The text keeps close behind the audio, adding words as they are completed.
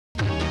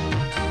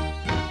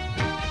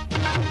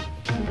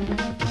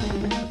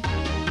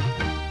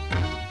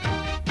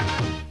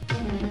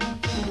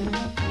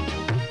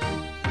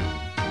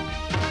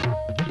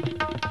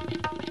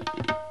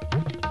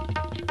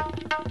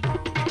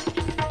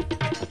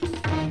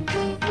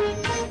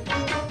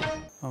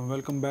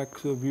Welcome back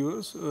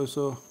viewers.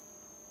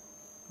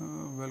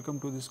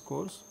 Welcome to this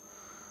course.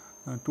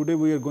 Today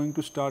we are going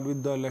to start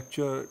with the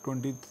lecture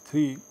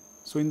 23.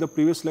 So, in the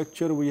previous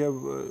lecture we have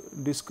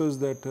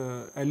discussed that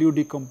LU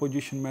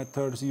decomposition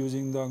methods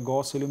using the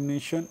Gauss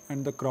elimination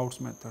and the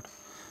Kraut's method.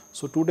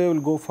 So, today we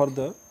will go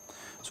further.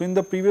 So, in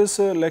the previous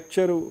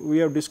lecture we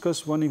have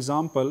discussed one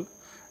example.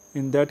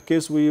 In that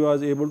case we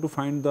was able to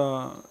find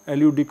the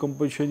LU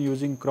decomposition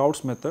using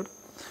Kraut's method.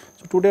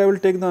 So, today I will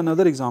take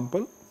another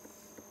example.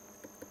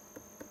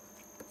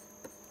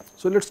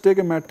 So, let us take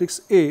a matrix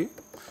A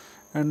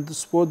and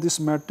suppose this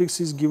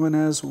matrix is given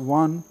as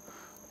 1,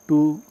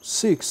 2,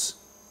 6,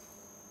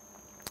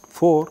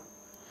 4,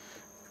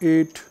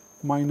 8,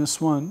 minus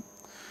 1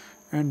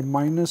 and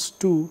minus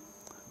 2,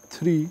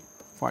 3,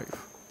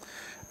 5,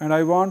 and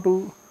I want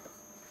to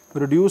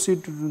reduce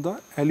it to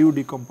the LU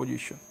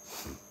decomposition.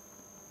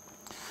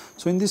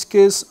 So, in this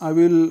case I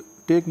will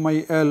take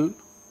my L.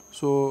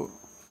 So,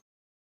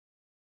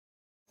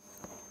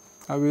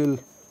 I will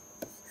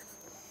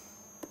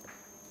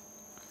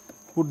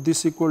put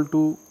this equal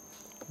to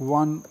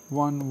 1,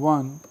 1,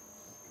 1,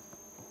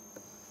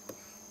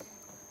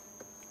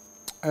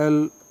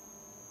 L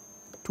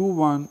 2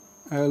 1,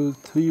 L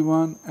 3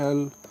 1,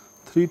 L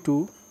 3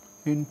 2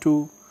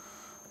 into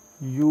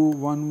U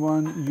 1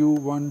 1, U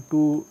 1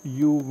 2,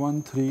 U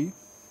 1 3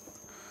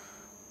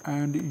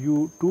 and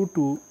U 2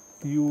 2,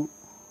 U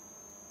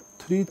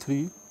 3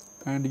 3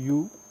 and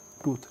U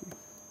 2 3.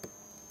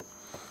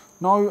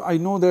 Now, I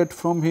know that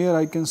from here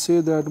I can say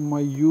that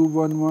my U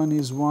 1 1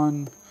 is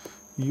 1,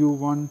 U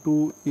 1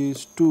 2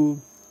 is 2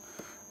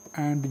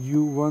 and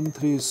U 1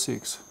 3 is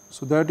 6.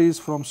 So, that is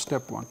from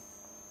step 1.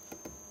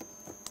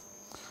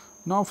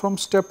 Now, from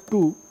step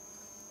 2,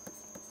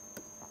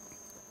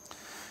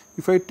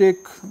 if I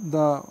take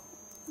the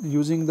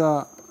using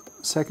the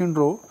second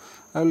row,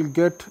 I will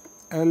get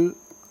L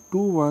 2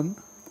 1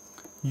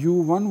 U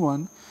 1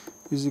 1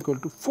 is equal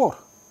to 4,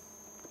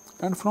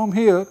 and from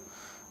here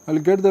I will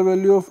get the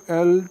value of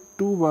L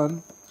 2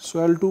 1. So,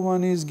 L 2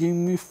 1 is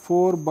giving me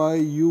 4 by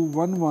U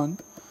 1 1.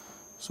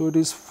 So, it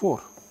is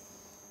 4.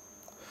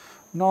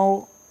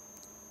 Now,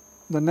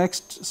 the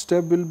next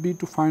step will be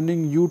to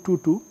finding U 2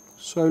 2.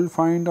 So, I will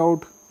find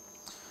out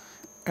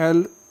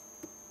L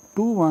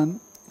 2 1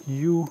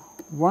 U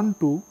 1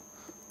 2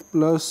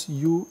 plus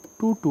U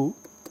 2 2.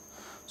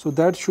 So,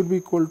 that should be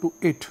equal to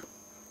 8.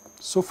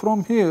 So,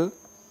 from here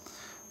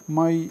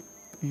my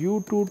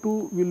U 2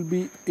 2 will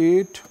be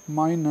 8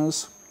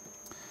 minus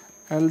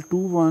L 2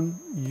 1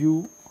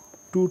 U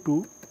 2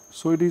 2.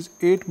 So, it is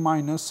 8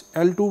 minus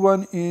L 2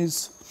 1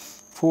 is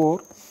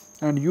 4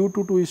 and U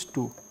 2 2 is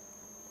 2.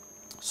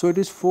 So, it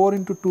is 4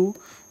 into 2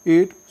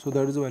 8. So,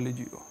 that is the value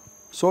 0.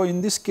 So, in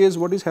this case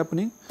what is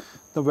happening?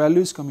 The value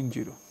is coming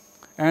 0,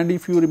 and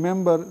if you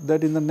remember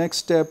that in the next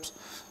steps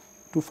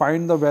to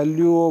find the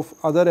value of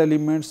other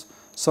elements,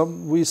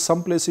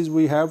 some places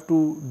we have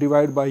to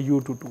divide by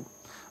U 2 2,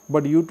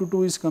 but U 2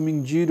 2 is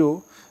coming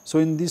 0. So,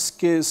 in this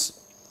case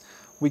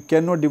we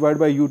cannot divide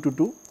by U 2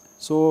 2.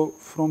 So,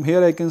 from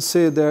here I can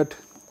say that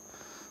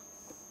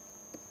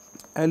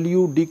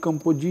LU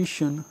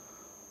decomposition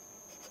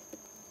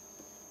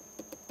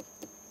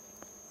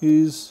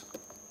is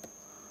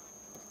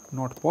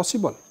not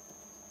possible.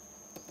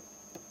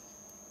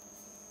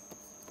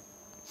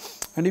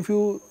 And if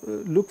you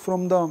look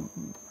from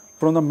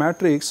the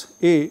matrix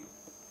A,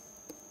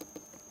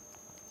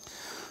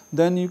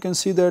 then you can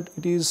see that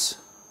it is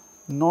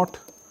not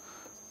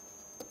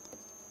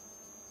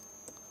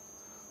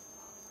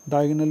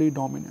diagonally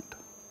dominant.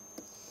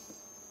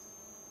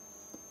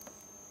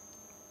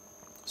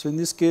 So, in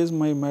this case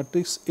my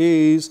matrix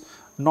A is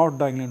not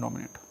diagonally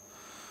dominant.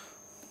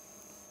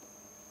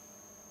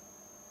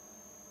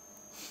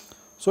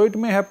 So, it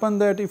may happen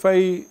that if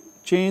I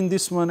change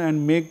this one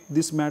and make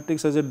this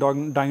matrix as a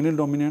diagonal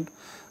dominant,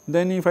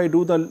 then if I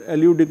do the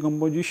LU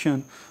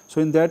decomposition,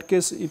 so in that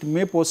case it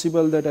may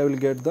possible that I will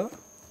get the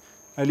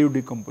LU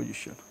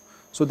decomposition.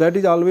 So, that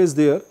is always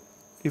there.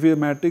 If a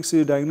matrix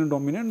is diagonal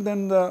dominant,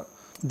 then the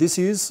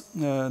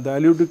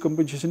LU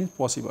decomposition is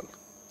possible.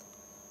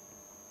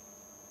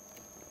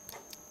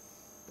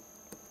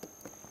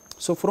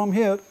 So, from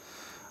here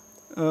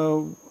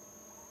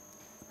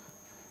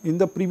in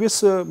the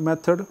previous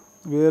method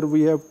where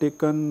we have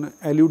taken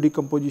LU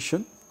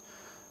decomposition,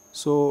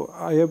 so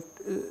I have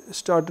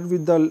started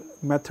with the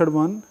method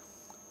 1,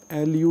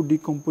 LU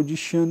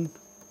decomposition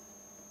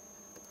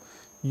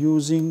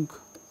using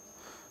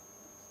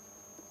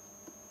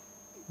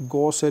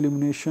Gauss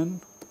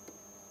elimination.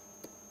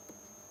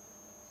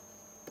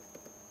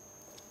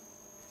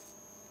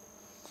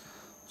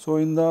 So,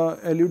 in the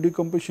LU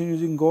decomposition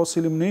using Gauss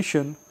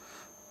elimination,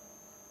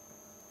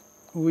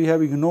 we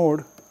have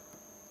ignored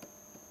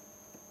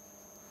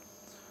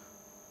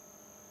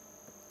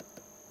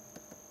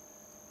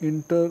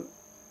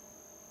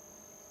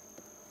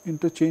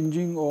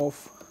interchanging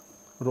of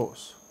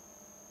rows.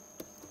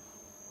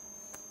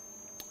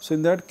 So,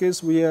 in that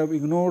case we have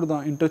ignored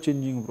the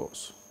interchanging of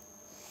rows.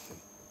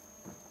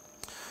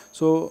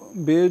 So,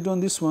 based on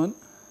this one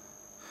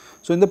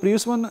So, in the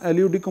previous one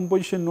LU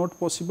decomposition not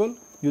possible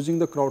using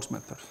the Kraut's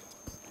method.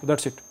 So, that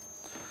is it.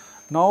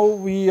 Now,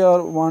 we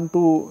want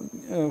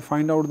to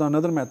find out the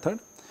another method.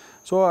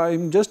 So, I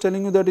am just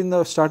telling you that in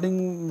the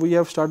starting we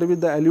have started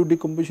with the LU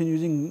decomposition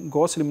using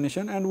Gauss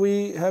elimination and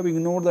we have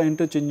ignored the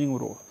interchanging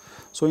row.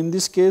 So, in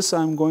this case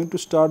I am going to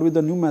start with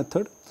the new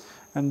method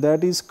and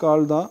that is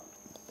called the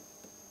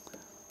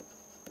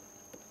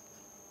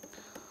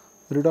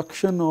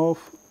reduction of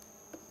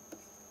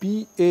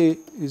PA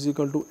is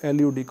equal to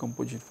LU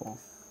decomposition form,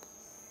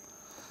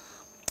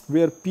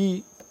 where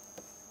P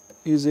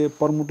is a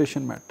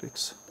permutation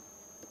matrix.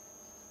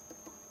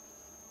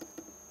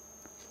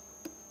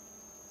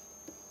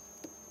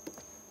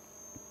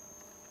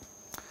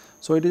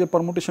 So, it is a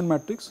permutation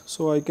matrix.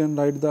 So, I can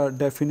write the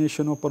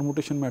definition of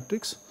permutation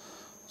matrix.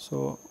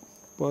 So,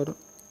 so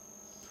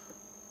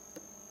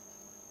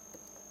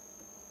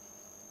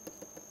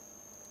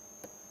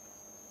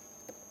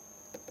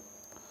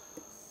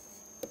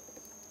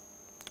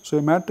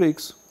a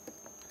matrix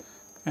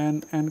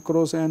n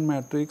cross n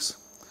matrix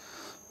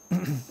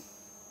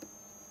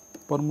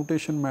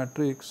permutation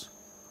matrix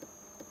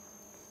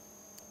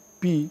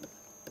P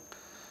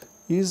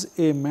is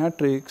a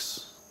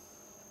matrix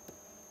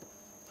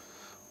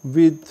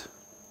with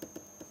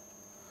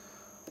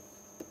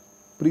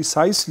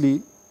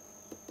precisely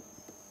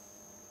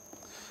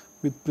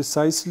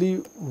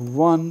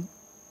one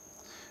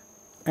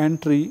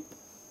entry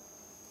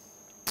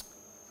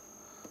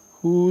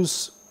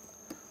whose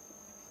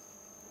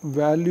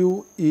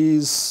value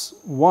is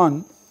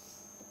 1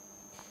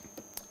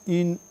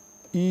 in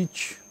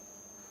each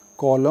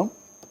column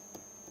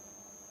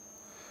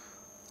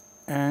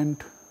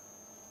and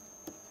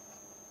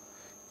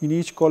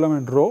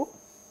row,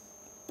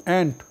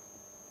 and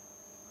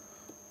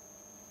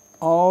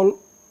all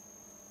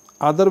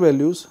other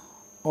values,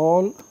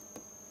 all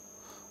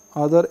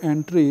other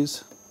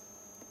entries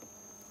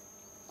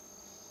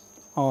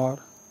are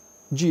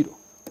 0.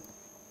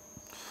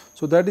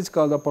 So, that is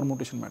called the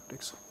permutation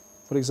matrix.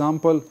 For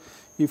example,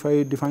 if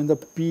I define the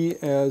P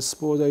as,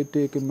 suppose I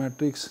take a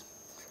matrix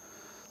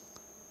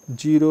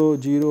 0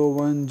 0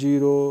 1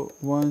 0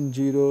 1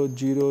 0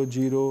 0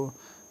 0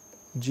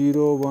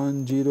 0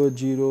 1 0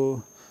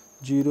 0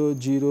 0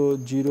 0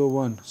 0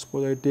 1,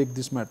 suppose I take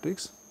this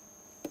matrix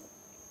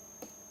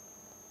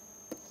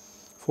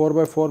 4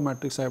 by 4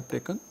 matrix I have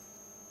taken.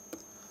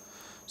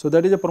 So,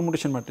 that is a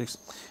permutation matrix.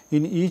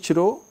 In each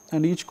row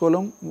and each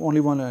column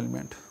only one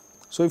element.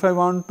 So, if I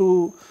want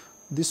to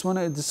this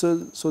one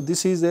so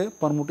this is a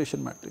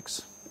permutation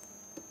matrix.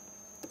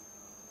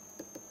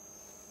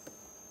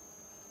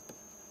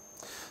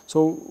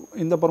 So,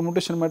 in the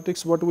permutation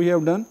matrix what we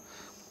have done,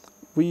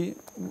 we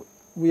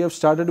have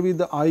started with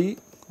the I,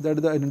 that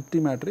is the identity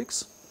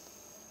matrix,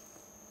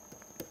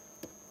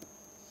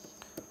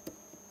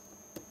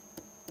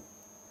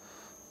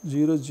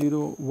 zero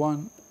 0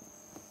 1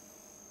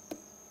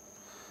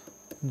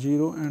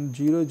 0 and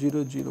 0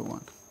 0 0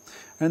 1,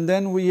 and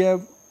then we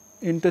have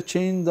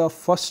interchanged the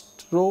first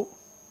row.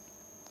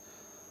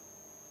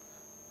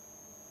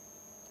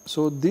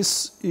 So,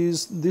 this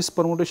is this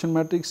permutation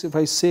matrix, if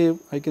I save,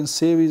 I can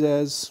save it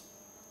as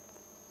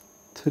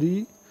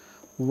 3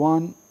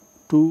 1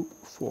 2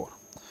 4.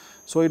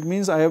 So, it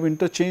means I have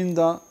interchanged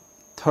the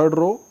third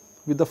row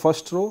with the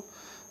first row,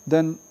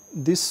 then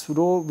this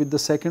row with the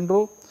second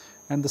row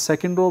and the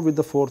second row with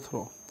the fourth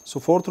row.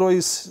 So, fourth row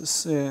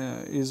is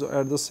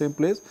at the same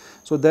place.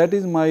 So, that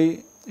is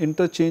my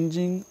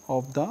interchanging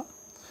of the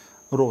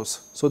rows.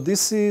 So,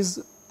 this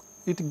is,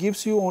 it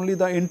gives you only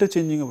the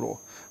interchanging row,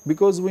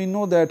 because we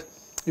know that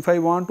if I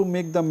want to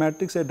make the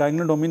matrix a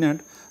diagonal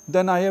dominant,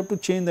 then I have to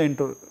change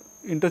the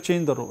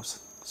interchange the rows.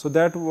 So,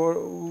 that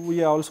we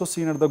have also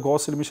seen at the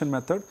Gauss elimination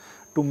method.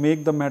 To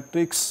make the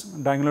matrix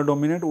diagonal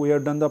dominant, we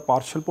have done the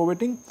partial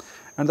pivoting,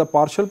 and the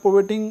partial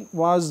pivoting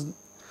was,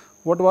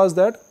 what was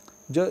that?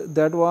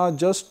 That was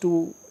just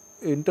to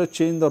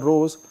interchange the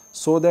rows,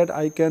 so that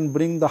I can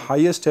bring the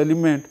highest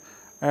element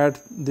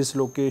at this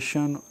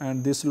location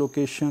and this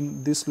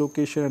location, this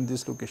location and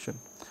this location,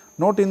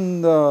 not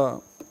in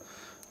the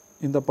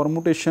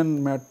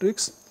permutation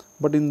matrix,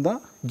 but in the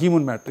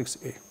given matrix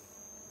A.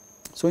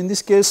 So, in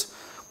this case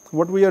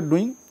what we are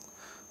doing,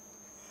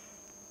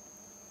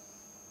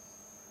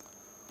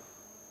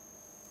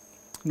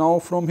 now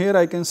from here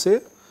I can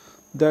say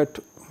that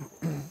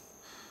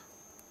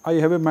I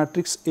have a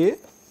matrix A.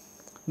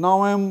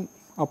 Now, I am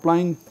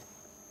applying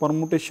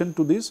permutation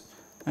to this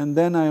and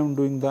then I am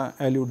doing the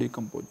LU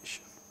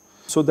decomposition.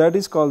 So, that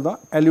is called the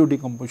LU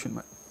decomposition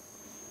method.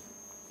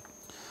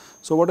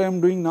 So, what I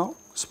am doing now,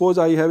 suppose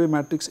I have a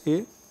matrix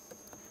A,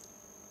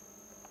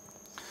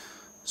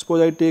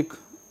 suppose I take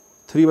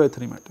 3 by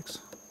 3 matrix.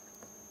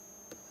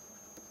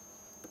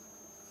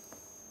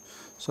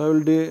 So, I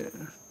will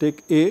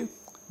take A,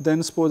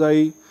 then suppose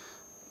I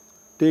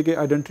take a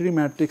identity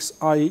matrix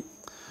I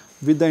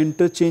with the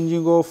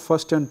interchanging of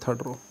first and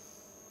third row.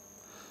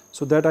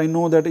 So, that I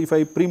know that if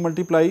I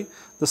pre-multiply,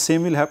 the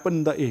same will happen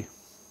in the A.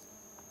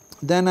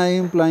 Then I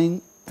am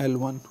applying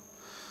L1.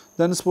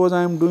 Then suppose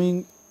I am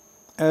doing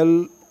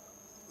L2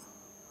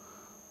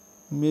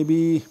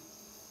 maybe,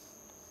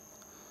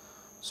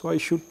 so I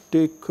should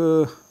take,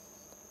 so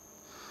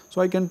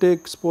I can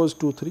take suppose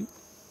 2 3,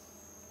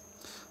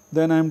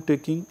 then I am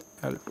taking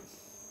L2.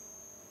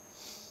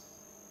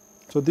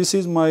 So, this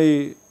is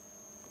my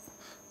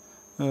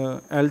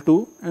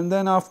L2, and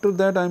then after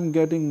that I am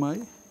getting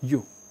my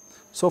U.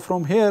 So,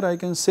 from here I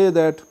can say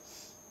that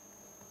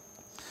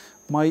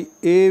my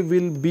A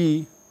will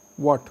be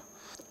what?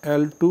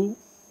 L2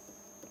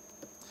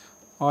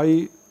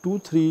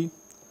 I23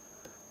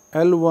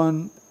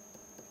 L1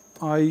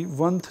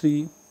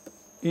 I13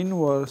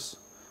 inverse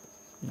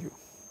U.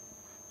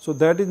 So,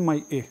 that is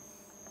my A,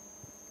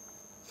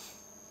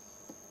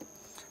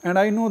 and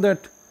I know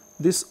that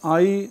this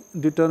I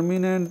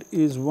determinant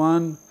is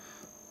 1,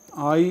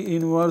 I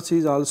inverse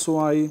is also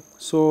I.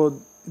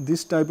 So,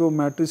 this type of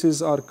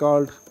matrices are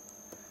called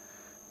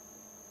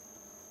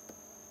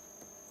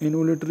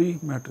involutory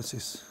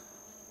matrices.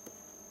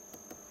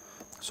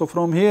 So,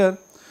 from here,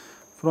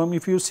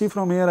 if you see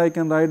from here, I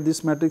can write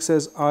this matrix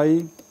as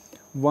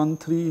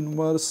I13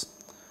 inverse,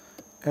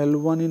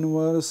 L1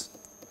 inverse,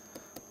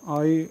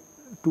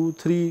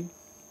 I23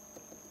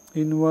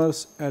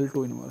 inverse,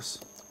 L2 inverse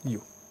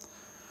U,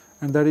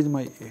 and that is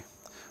my A.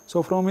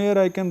 So, from here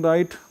I can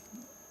write,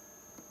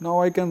 now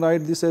I can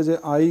write this as a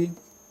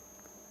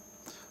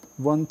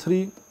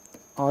I13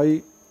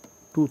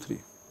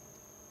 I23.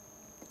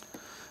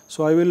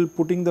 So, I will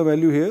putting the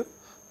value here.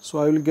 So,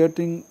 I will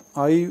getting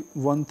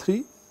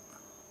I13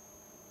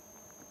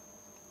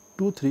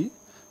 23.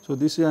 So,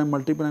 this is I am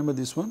multiplying by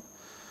this one,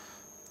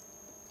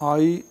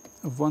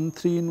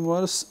 I13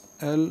 inverse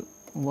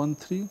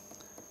L13,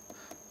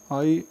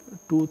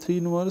 I23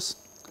 inverse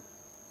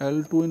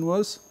L2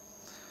 inverse,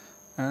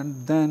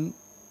 and then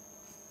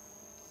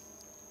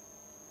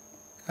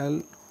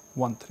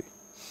L13.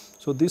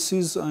 So, this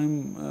is I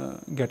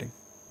am getting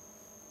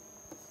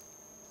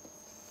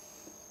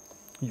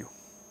U.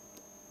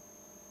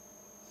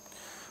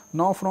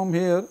 Now, from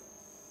here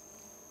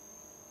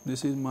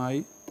this is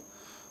my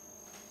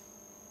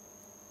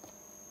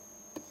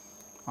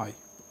I.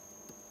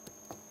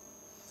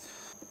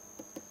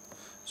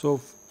 So,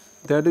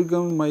 that will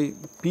become my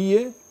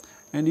PA,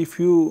 and if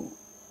you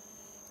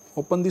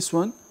open this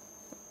one,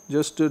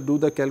 just do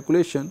the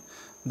calculation,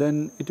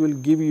 then it will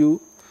give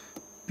you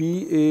PA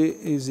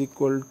is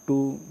equal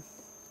to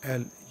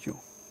LU.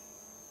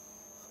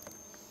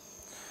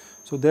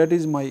 So, that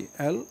is my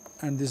L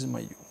and this is my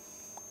U.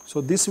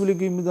 So, this will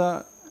give me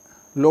the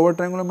lower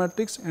triangular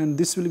matrix and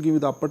this will give me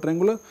the upper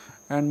triangular,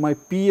 and my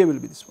PA will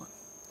be this one.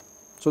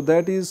 So,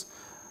 that is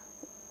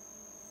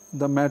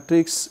the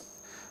matrix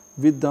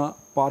with the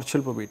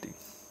partial probability,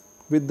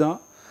 with the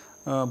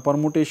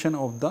permutation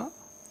of the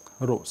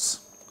rows.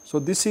 So,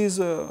 this is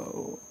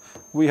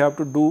we have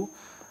to do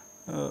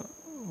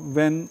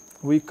when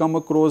we come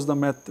across the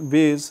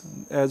ways,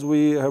 as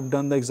we have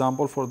done the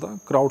example for the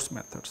Kraut's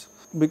methods.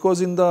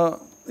 Because in the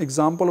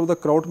example of the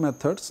Kraut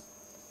methods,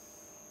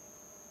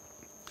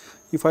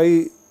 if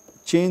I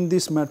change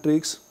this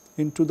matrix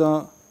into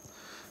the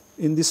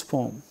in this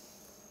form,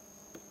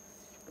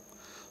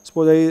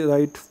 suppose I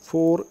write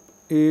 4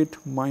 8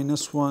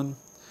 minus 1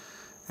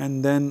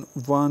 and then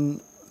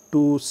 1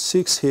 2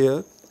 6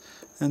 here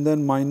and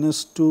then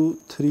minus 2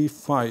 3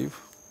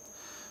 5.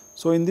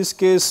 So, in this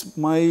case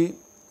my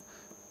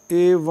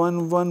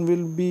A11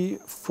 will be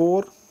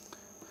 4,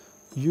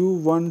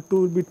 U12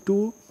 will be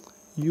 2,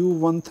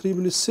 U13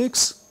 will be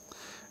 6,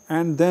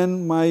 and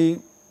then my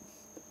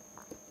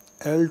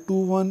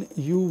L21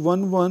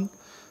 U11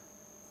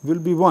 will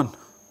be 1.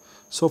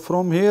 So,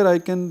 from here I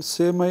can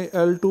say my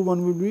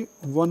L21 will be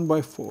 1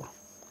 by 4,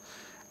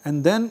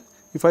 and then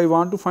if I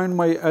want to find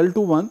my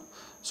L21,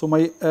 so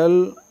my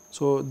L,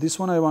 so this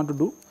one I want to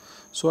do.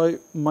 So,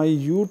 my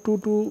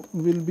U22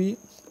 will be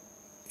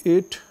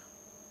 8,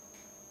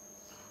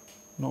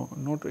 no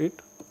not 8,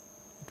 it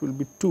will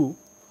be 2.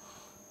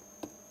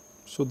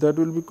 So, that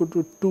will be equal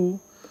to 2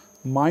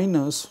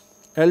 minus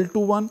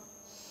L21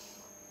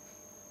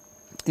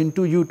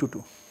 into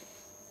U22.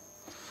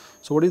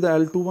 So, what is the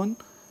L21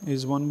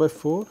 is 1 by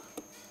 4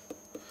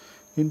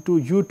 into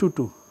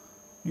U22.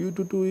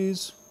 U22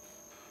 is,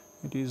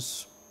 it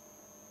is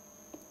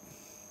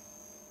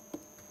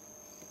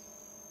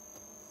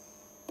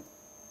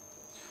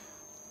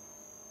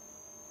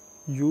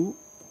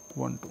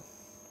U12,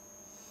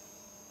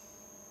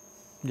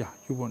 yeah,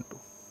 U12,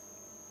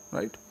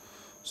 right.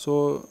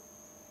 So,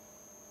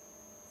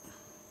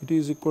 it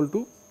is equal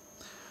to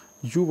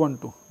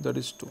U12, that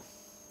is 2.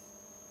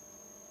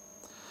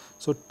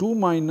 So, 2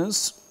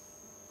 minus,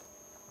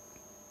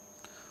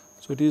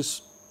 so it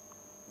is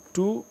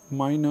 2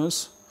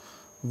 minus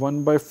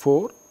 1 by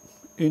 4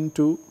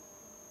 into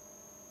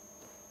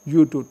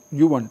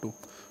U12,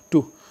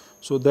 2.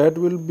 So, that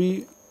will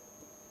be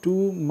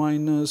 2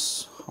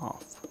 minus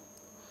half.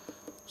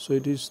 So,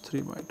 it is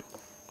 3 by 2.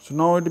 So,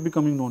 now it is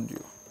becoming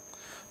non-zero.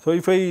 So,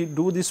 if I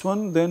do this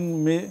one,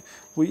 then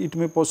it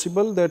may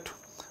possible that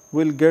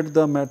we will get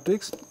the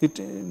matrix, it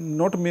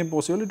not may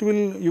possible, it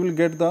will, you will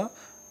get the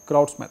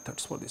Kraut's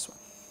methods for this one.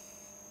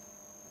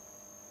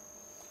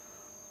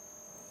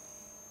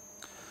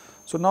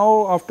 So,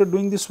 now after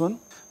doing this one,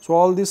 so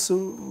all this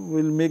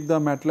will make the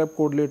MATLAB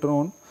code later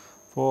on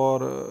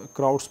for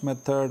Kraut's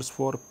methods,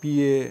 for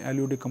PA,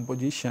 LU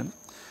decomposition.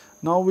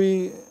 Now,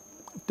 we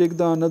take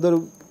the another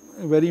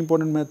very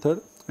important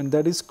method, and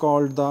that is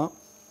called the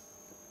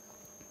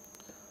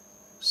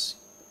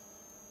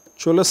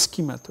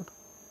Cholesky method.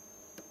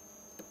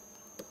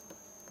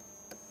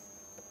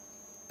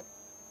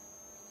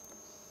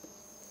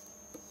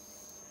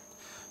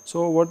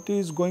 So, what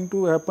is going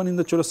to happen in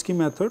the Cholesky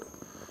method?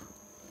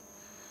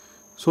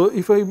 So,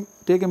 if I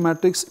take a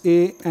matrix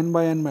A n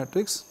by n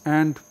matrix,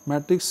 and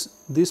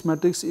this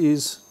matrix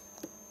is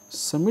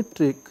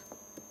symmetric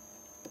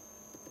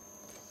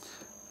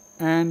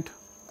and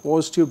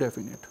positive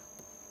definite.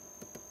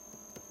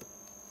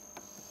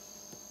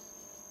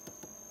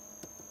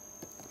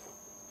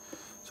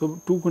 So,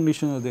 two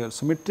conditions are there,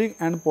 symmetric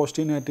and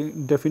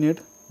positive definite,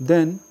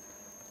 then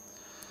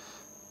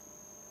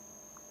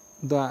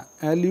the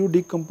LU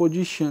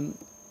decomposition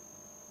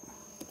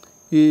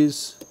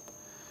is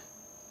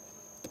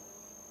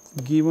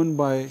given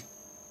by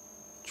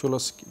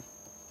Cholesky.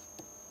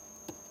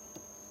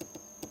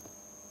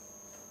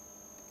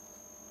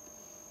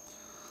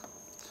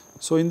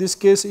 So, in this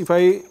case, if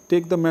I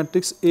take the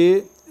matrix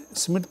A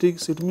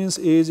symmetric, it means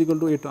A is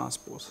equal to A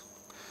transpose,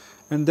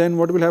 and then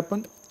what will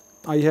happen?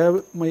 I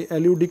have my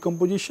LU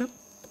decomposition.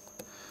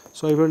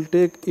 So, I will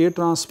take A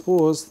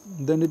transpose,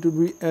 then it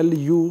will be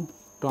LU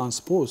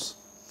transpose,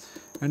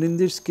 and in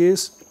this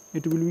case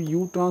it will be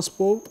U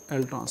transpose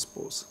L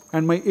transpose,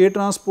 and my A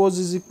transpose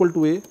is equal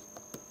to A.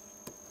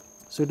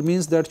 So, it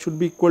means that should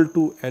be equal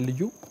to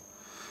LU.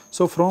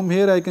 So, from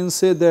here I can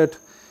say that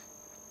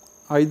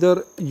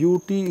either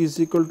UT is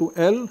equal to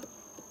L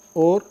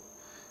or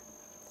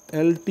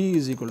LT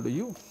is equal to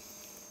U.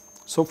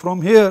 So,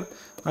 from here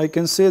I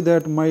can say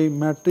that my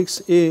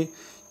matrix A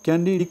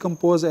can be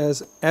decomposed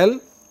as L,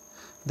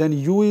 then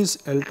U is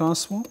L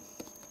transform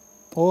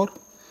or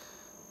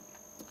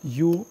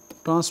U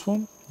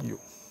transform U.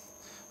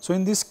 So,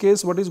 in this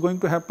case what is going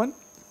to happen?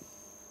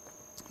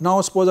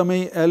 Now, suppose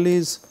my L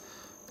is,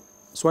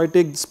 so I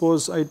take,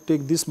 suppose I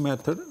take this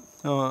method,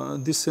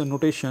 this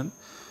notation.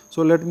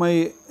 So, let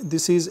my,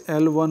 this is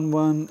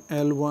L11,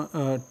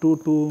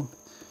 L22,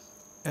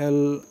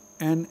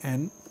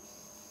 LNN.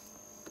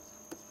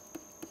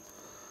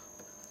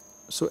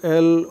 So,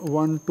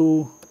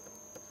 L12,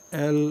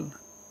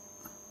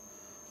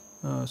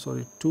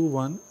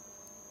 L21,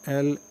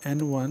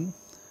 LN1,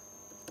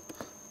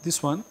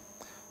 this one.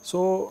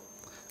 So,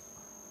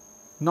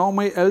 now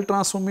my L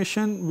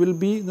transformation will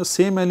be the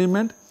same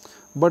element,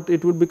 but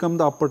it will become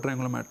the upper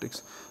triangular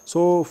matrix.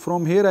 So,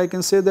 from here I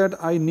can say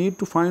that I need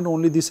to find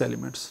only these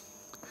elements,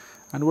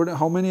 and what,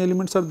 how many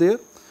elements are there?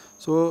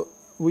 So,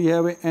 we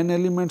have n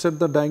elements at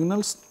the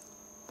diagonals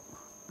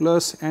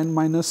plus n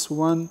minus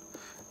 1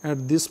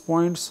 at these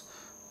points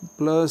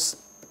plus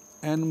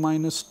n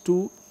minus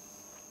 2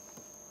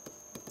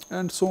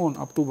 and so on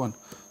up to 1.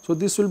 So,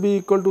 this will be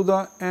equal to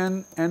the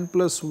n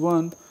plus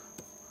 1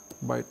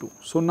 by 2.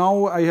 So,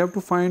 now I have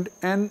to find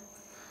n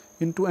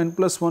into n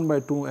plus 1 by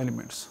 2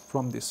 elements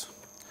from this,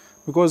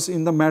 because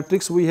in the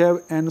matrix we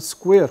have n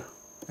square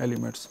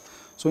elements.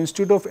 So,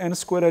 instead of n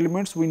square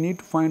elements we need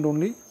to find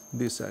only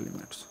these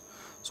elements.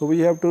 So, we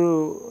have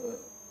to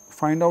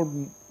find out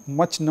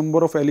much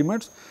number of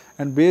elements,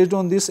 and based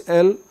on this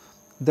L,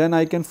 then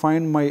I can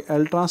find my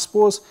L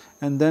transpose,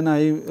 and then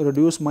I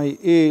reduce my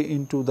A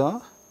into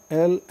the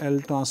L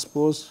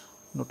transpose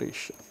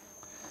notation.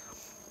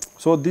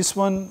 So, this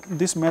one,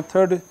 this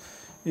method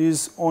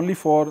is only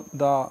for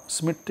the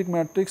symmetric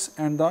matrix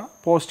and the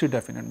positive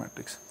definite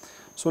matrix.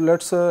 So,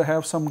 let us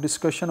have some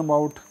discussion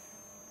about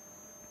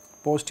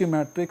positive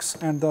matrix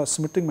and the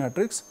symmetric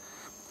matrix.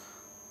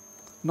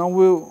 Now,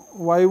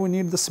 why we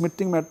need the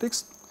symmetric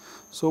matrix?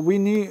 So, we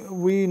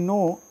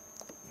know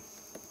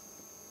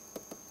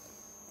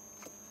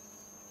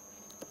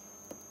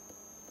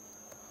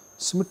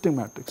symmetric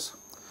matrix.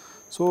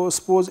 So,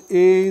 suppose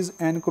A is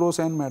n cross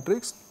n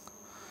matrix,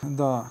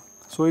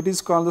 so it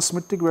is called the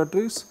symmetric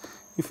matrix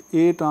if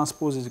A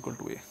transpose is equal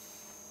to A.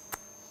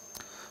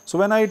 So,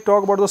 when I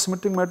talk about the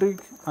symmetric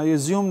matrix, I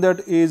assume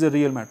that A is a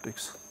real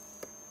matrix.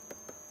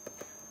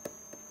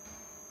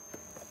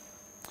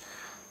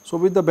 So,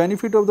 with the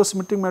benefit of the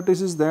symmetric matrix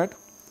is that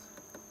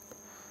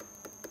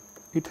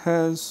it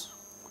has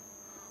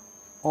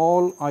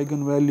all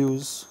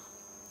eigenvalues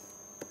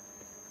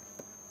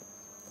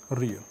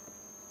real,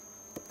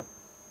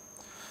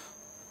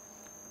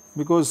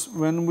 because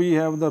when we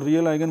have the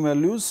real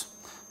eigenvalues,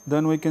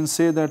 then we can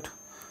say that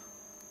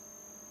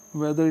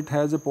whether it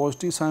has a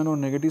positive sign or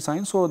negative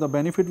sign. So, the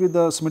benefit with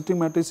the symmetric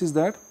matrix is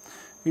that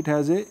it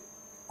has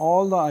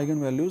all the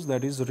eigenvalues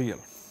that is real,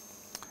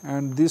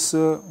 and this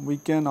we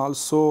can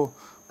also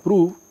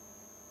prove.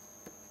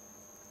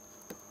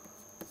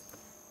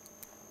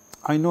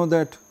 I know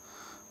that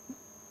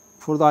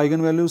for the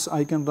eigenvalues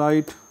I can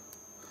write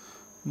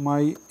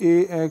my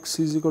Ax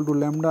is equal to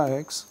lambda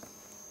x,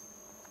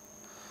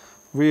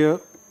 where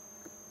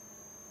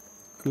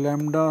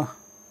lambda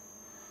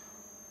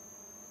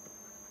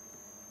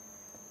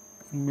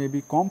may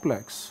be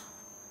complex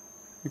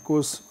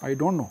because I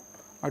do not know.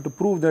 I have to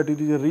prove that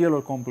it is a real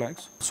or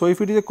complex. So,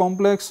 if it is a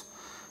complex,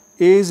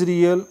 A is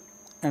real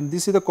and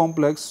this is the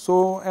complex,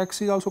 so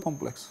X is also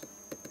complex.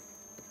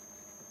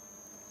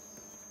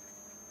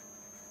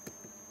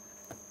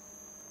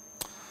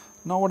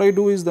 Now, what I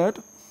do is that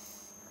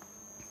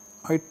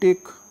I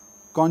take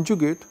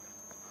conjugate.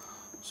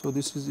 So,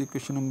 this is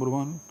equation number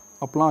 1,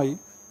 apply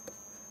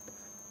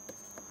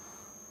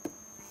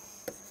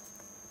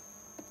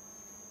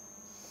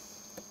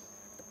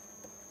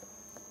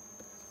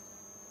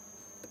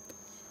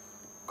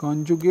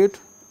conjugate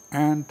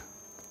and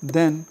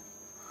then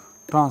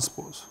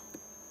transpose.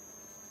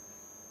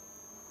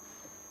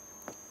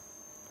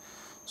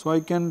 So,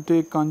 I can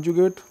take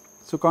conjugate.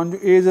 So, A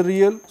is a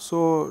real,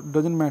 so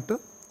does not matter.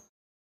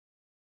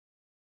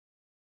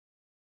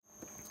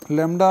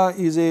 Lambda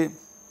is a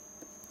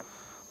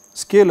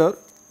scalar,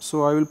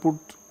 so I will put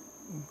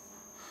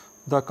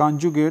the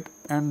conjugate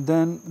and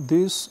then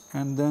this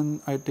and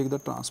then I take the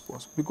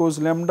transpose, because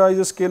lambda is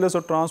a scalar,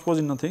 so transpose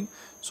is nothing,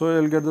 so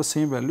I will get the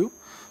same value.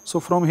 So,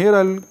 from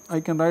here I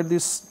can write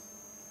this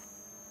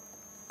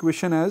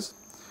equation as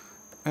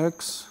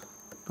X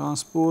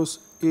transpose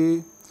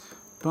A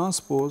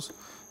transpose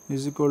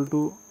is equal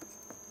to,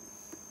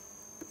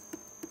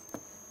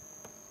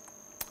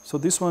 so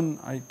this one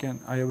I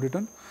have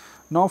written.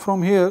 Now,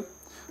 from here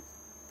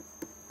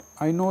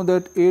I know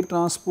that A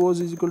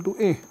transpose is equal to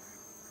A.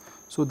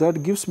 So,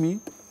 that gives me,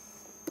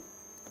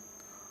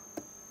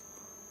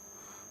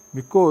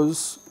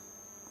 because,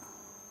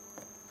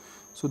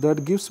 so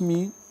that gives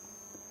me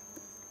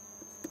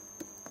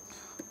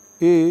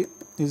A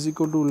is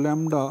equal to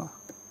lambda.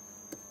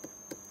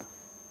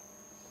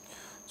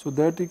 So,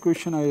 that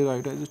equation I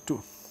write as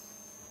 2.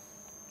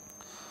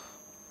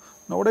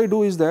 Now, what I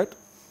do is that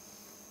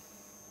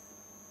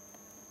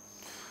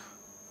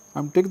I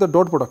am taking the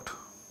dot product,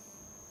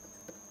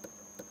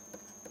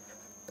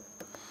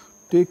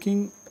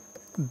 taking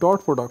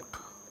dot product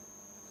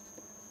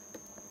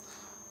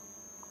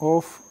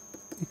of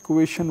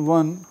equation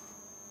 1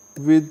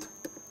 with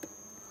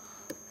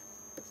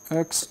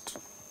X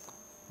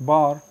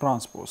bar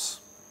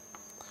transpose.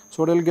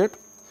 So, what I will get?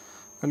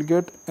 I will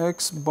get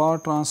X bar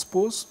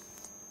transpose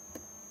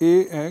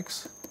A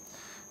x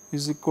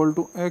is equal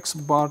to X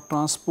bar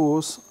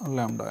transpose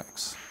lambda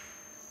x,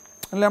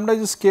 and lambda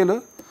is a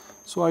scalar.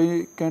 So,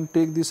 I can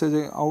take this as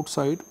a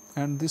outside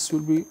and this will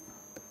be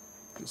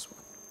this one.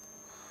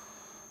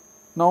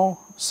 Now,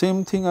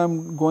 same thing I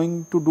am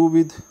going to do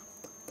with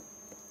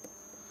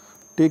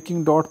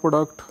taking dot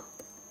product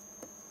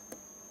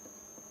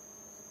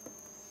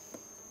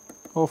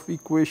of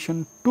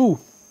equation 2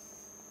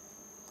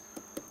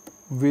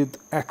 with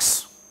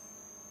X.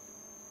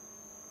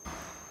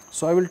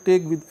 So, I will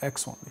take with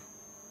X only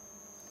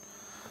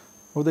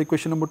of the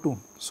equation number 2.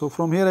 So,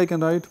 from here I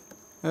can write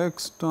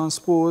X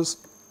transpose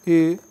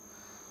A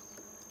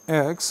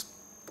x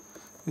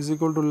is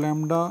equal to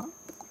lambda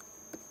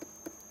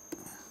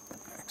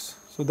x.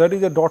 So, that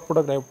is the dot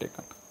product I have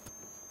taken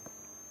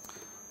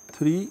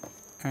 3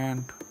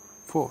 and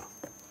 4.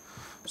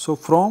 So,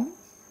 from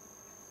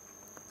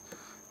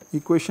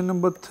equation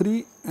number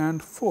 3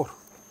 and 4,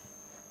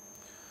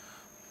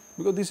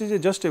 because this is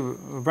just a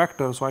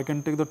vector, so I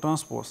can take the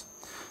transpose.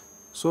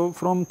 So,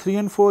 from 3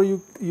 and 4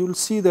 you will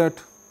see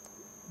that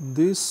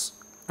this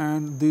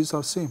and these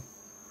are same.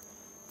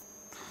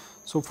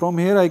 So, from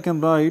here I can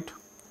write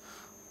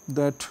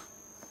that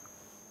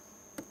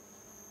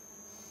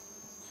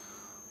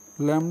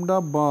lambda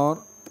bar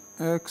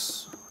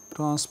x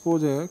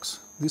transpose x,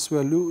 this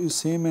value is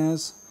same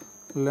as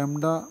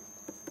lambda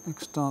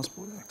x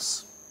transpose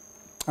x.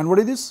 And what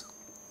is this?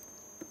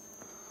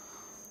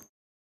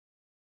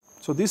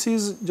 So, this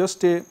is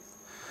just a,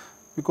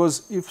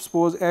 because if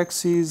suppose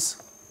x is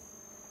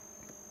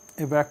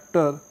a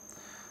vector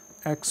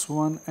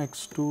x1,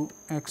 x2,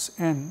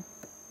 xn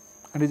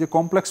and is a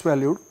complex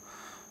valued.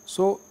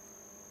 So,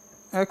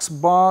 x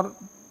bar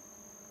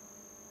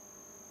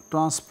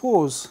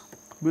transpose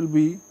will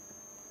be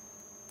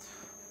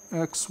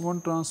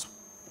x1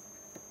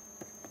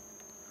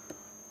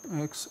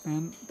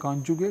 xn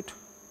conjugate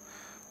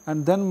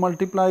and then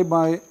multiply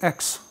by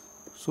x.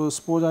 So,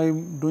 suppose I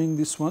am doing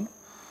this one.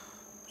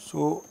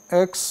 So,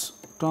 x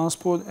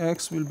transpose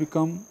x will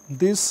become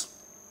this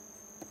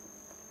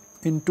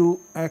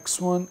into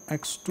x1,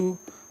 x2,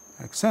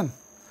 xn.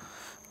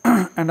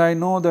 And I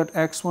know that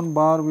x1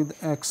 bar with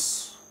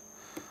x,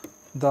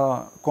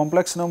 the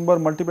complex number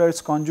multiplied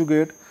its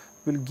conjugate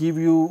will give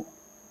you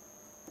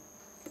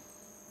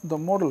the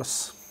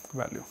modulus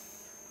value,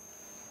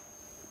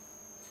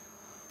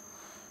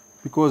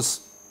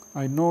 because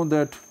I know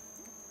that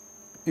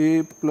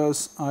a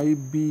plus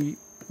ib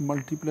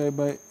multiplied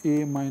by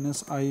a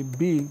minus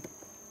ib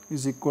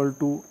is equal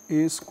to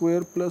a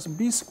square plus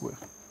b square,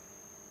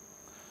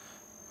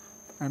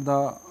 and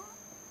the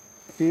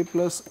a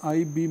plus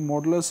ib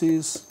modulus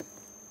is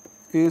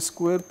a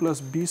square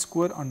plus b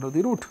square under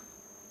the root.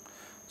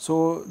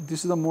 So,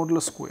 this is the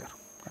modulus square,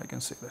 I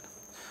can say that.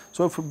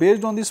 So, if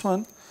based on this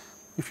one,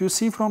 if you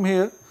see from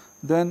here,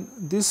 then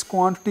this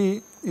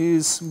quantity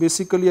is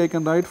basically I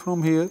can write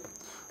from here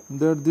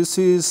that this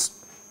is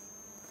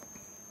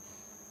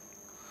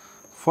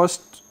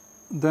first,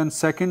 then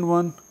second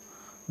one,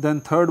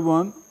 then third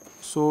one.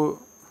 So,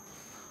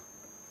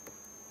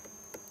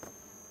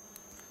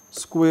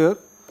 square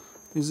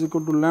is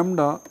equal to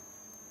lambda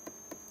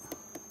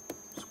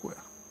square.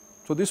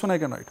 So, this one I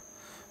can write,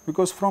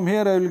 because from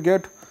here I will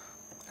get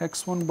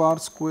x1 bar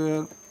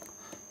square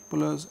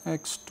plus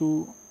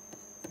x2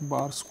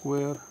 bar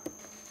square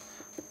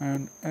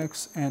and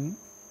xn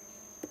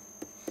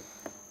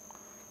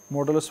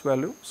modulus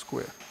value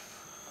square.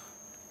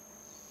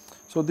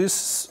 So,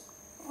 this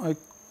I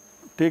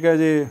take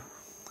as a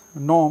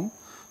norm.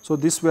 So,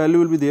 this value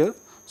will be there.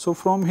 So,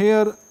 from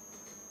here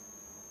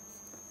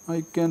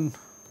I can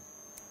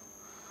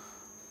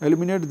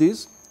eliminate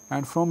this,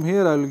 and from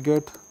here I will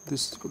get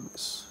this equal to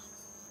this.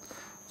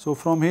 So,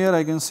 from here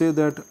I can say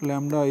that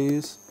lambda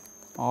is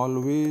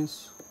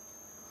always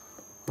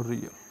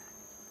real.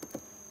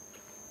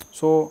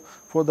 So,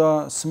 for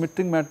the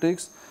symmetric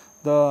matrix,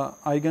 the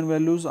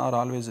eigenvalues are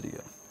always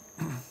real.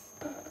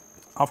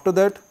 After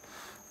that,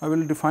 I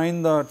will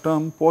define the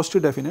term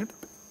positive definite.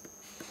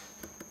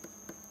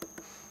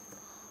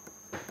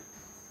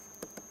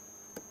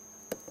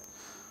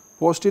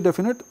 Positive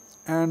definite,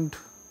 and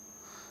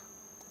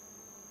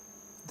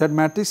that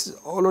matrix is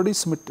already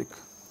symmetric.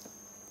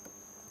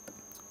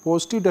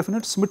 Positive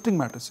definite symmetric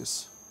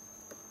matrices,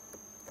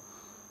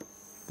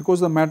 because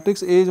the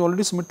matrix A is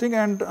already symmetric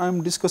and I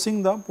am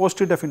discussing the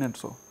positive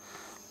definite.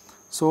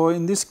 So,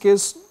 in this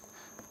case,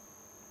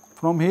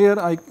 from here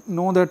I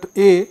know that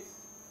A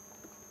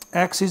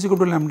x is equal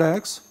to lambda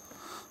x.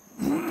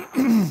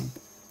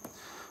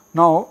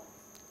 Now,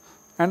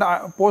 and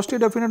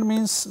positive definite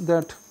means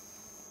that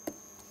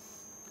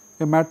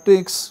a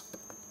matrix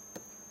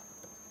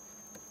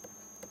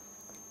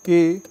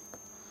A,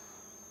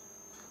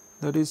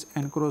 that is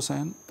n cross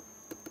n,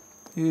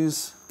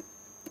 is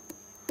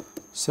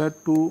said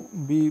to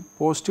be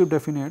positive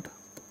definite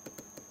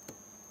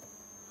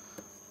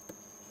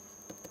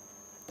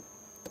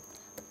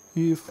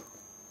if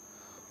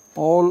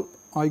all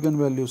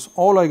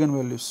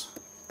eigenvalues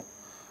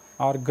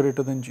are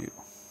greater than 0,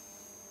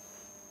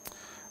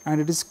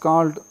 and it is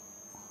called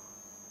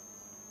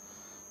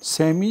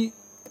semi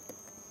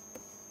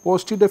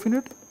positive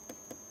definite.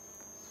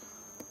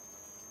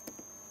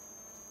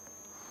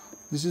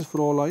 This is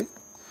for all I.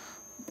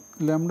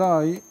 Lambda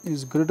I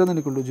is greater than or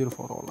equal to 0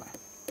 for all I.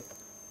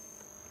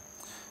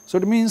 So,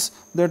 it means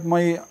that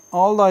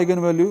all the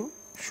eigenvalue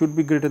should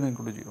be greater than or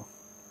equal to 0.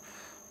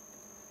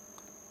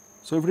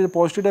 So, if it is a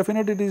positive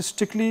definite, it is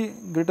strictly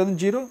greater than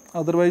 0,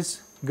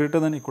 otherwise greater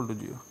than or equal to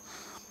 0.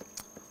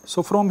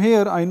 So, from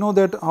here I know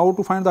that how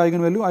to find the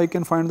eigenvalue. I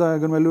can find the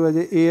eigenvalue as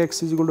a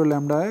Ax is equal to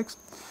lambda x,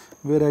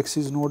 where x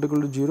is not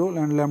equal to 0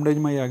 and lambda is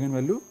my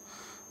eigenvalue.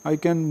 I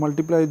can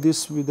multiply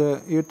this with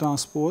the A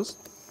transpose,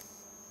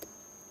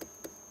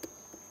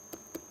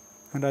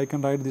 and I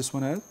can write this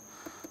one as.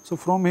 So,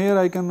 from here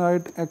I can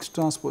write x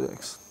transpose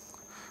x,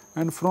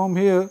 and from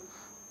here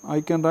I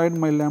can write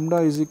my lambda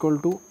is equal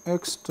to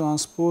x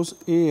transpose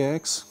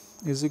Ax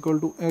is equal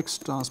to x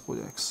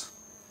transpose x.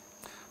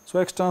 So,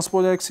 x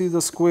transpose x is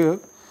the square.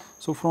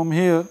 So, from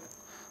here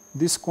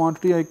this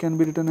quantity I can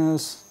be written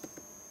as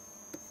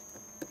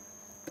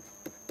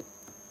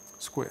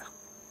square.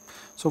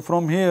 So,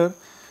 from here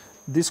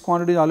this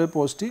quantity is always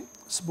positive.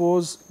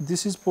 Suppose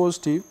this is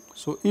positive.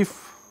 So,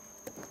 if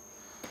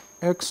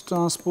x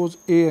transpose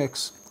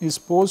Ax is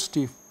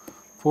positive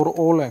for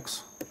all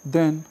x,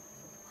 then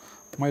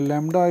my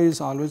lambda is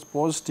always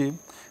positive,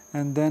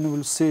 and then we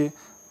will say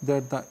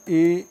that the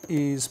A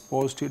is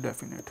positive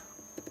definite.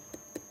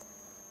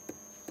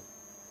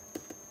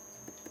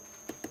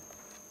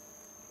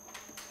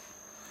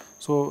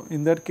 So,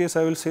 in that case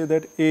I will say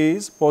that A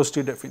is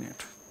positive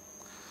definite.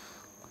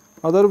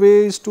 Other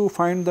way is to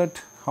find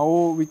that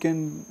how we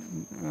can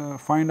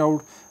find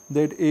out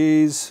that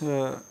A is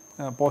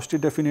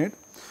positive definite.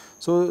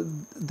 So,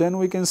 then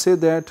we can say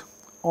that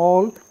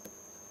all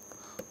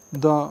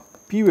the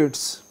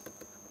pivots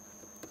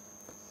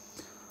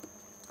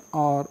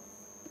are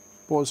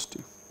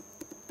positive.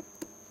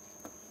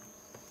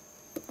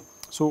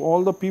 So,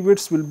 all the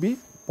pivots will be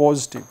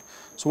positive.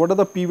 So, what are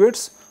the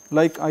pivots?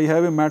 Like I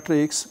have a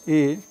matrix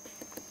A,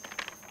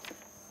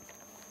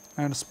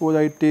 and suppose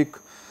I take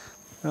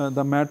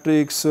the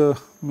matrix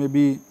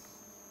maybe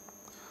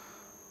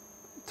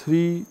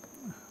 3,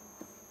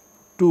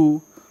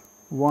 2,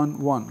 1,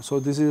 1. So,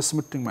 this is a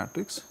symmetric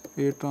matrix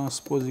A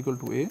transpose equal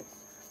to A.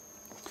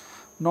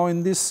 Now,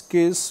 in this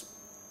case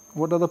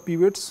what are the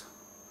pivots?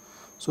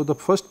 So, the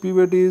first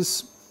pivot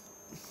is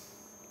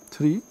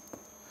 3.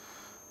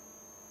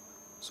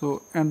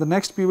 So, and the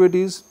next pivot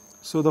is,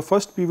 so the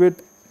first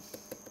pivot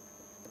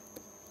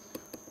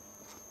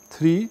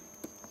 3,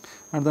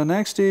 and the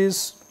next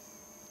is,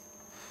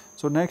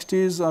 so next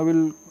is I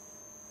will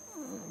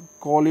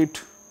call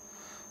it,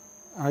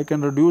 I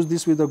can reduce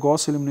this with the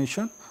Gauss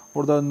elimination,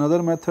 or the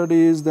another method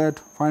is that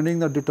finding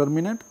the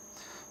determinant.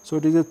 So,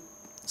 it is a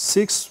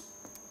 6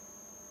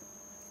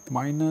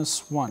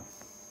 minus 1,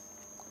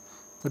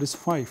 that is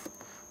 5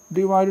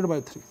 divided by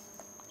 3.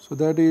 So,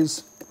 that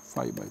is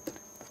 5 by 3.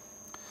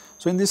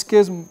 So, in this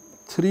case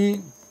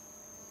 3,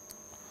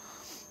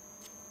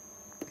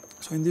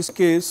 so in this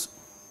case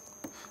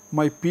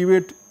my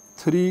pivot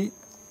 3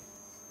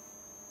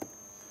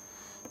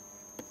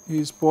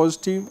 is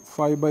positive,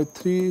 5 by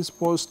 3 is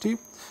positive.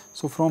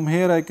 So, from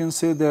here I can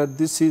say that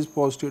this is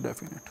positive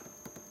definite.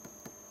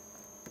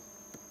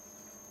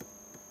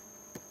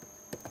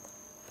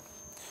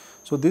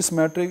 So, this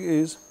matrix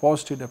is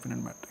positive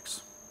definite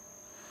matrix,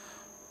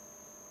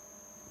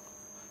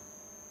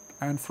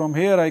 and from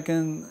here I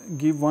can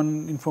give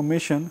one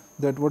information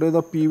that what are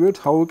the pivots,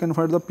 how we can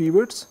find the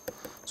pivots.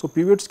 So,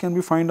 pivots can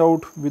be find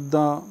out with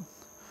the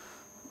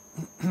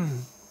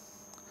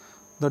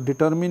the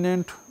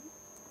determinant,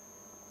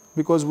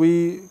 because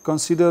we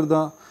consider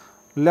the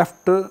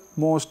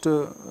leftmost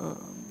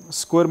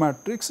square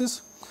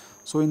matrices.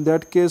 So, in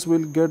that case we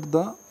will get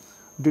the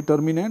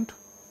determinant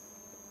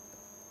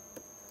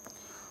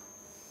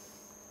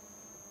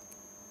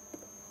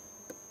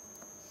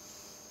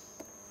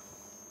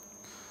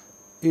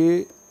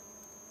A,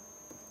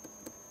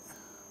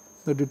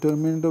 the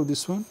determinant of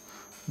this one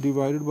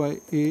divided by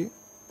A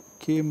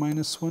k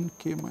minus 1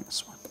 k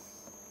minus 1,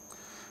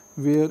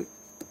 where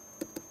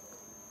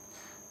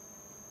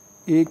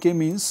A k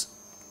means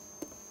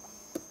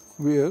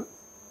where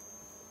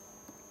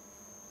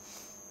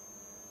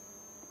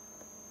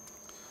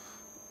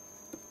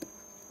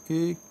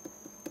A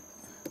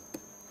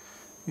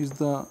is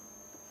the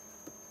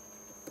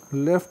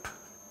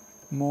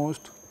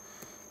leftmost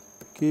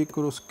k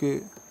cross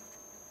k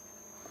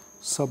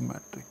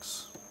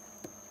submatrix,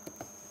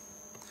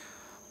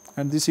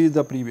 and this is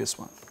the previous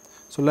one.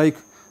 So, like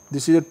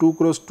this is a 2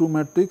 cross 2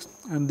 matrix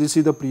and this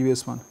is the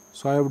previous one.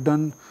 So, I have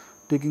done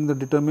taking the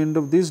determinant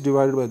of this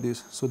divided by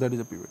this. So, that is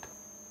a pivot.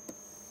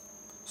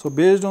 So,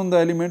 based on the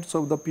elements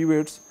of the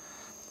pivots,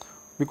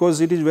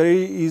 because it is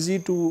very easy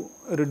to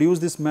reduce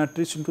this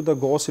matrix into the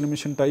Gauss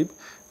elimination type,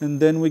 and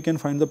then we can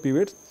find the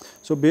pivots.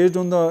 So, based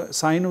on the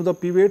sign of the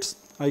pivots,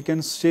 I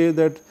can say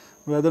that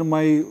whether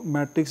my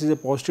matrix is a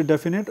positive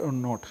definite or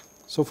not.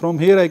 So, from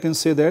here I can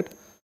say that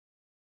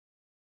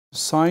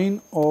sign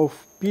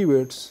of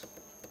pivots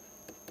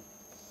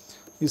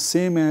is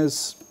same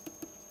as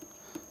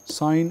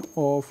sign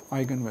of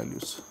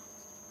eigenvalues.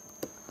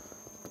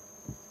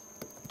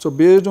 So,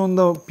 based on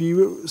the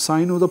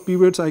sign of the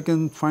pivots, I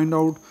can find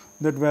out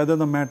that whether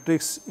the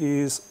matrix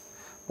is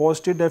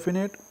positive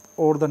definite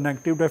or the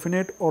negative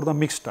definite or the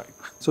mixed type.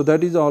 So,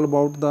 that is all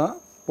about the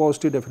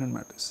positive definite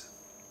matrix.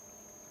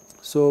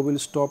 So, we will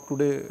stop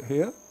today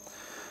here.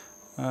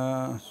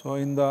 So,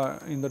 in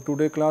the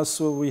today class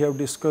we have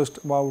discussed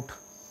about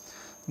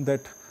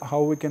that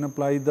how we can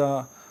apply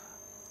the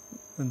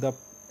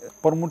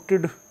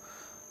permuted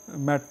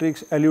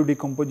matrix LU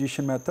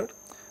decomposition method,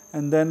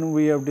 and then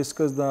we have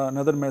discussed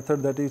another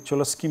method, that is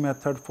Cholesky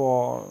method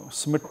for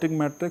symmetric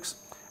matrix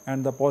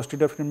and the positive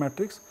definite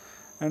matrix,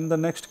 and the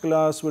next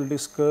class will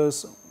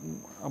discuss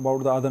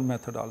about the other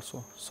method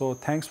also. So,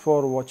 thanks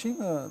for watching,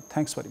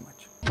 thanks very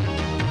much.